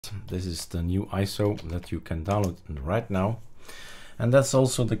Hyprland. This is the new ISO that you can download right now. And that's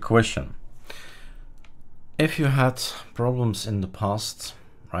also the question. If you had problems in the past,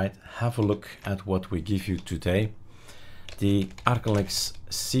 right, have a look at what we give you today. The ArcoLinux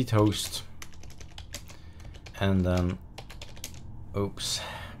seed host, and then, oops,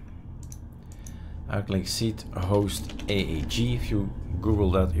 ArcoLinux seed host AAG. If you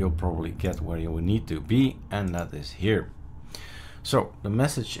Google that, you'll probably get where you will need to be, and that is here. So the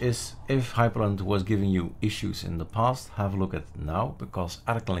message is, if Hyprland was giving you issues in the past, have a look at it now, because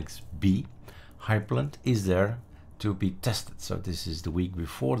ArcoLinux B Hyprland is there to be tested. So this is the week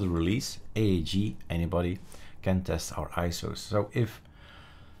before the release. AAG, anybody can test our ISOs. So if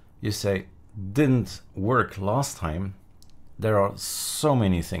you say didn't work last time, there are so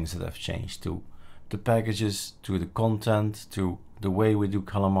many things that have changed, to the packages, to the content, to the way we do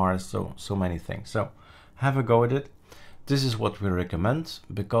calamars, so many things. So have a go at it. This is what we recommend,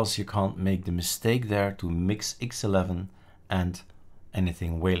 because you can't make the mistake there to mix X11 and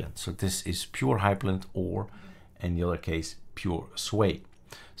anything Wayland. So this is pure Hyprland, or in the other case pure Sway.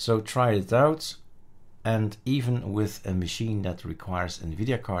 So try it out. And even with a machine that requires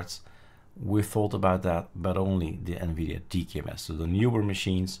NVIDIA cards, we thought about that, but only the nvidia-dkms. So the newer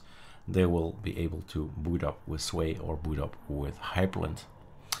machines, they will be able to boot up with Sway or boot up with Hyprland.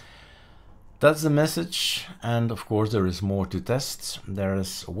 That's the message, and of course there is more to test. There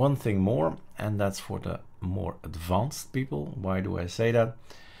is one thing more, and that's for the more advanced people. Why do I say that?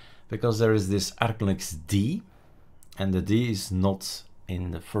 Because there is this ArcoLinux D, and the D is not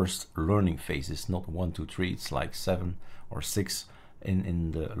in the first learning phase. It's not 1, 2, 3, it's like 7 or 6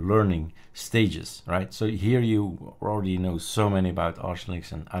 in the learning stages, right? So here you already know so many about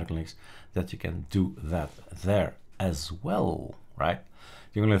ArcoLinux and ArcoLinux that you can do that there as well, right?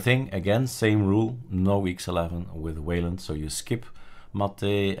 The only thing, again, same rule, no X11 with Wayland, so you skip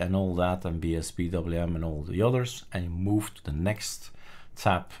Mate and all that, and BSP, WM and all the others, and you move to the next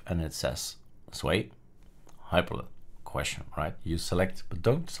tab, and it says Sway, Hyprland, question, right? You select, but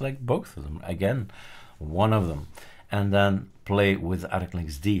don't select both of them, again, one of them, and then play with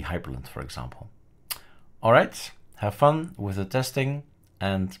ArcoLinux D Hyprland, for example. All right, have fun with the testing,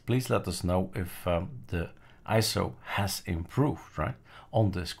 and please let us know if the ISO has improved, right? On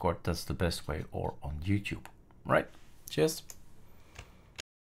Discord, that's the best way, or on YouTube, right? Cheers.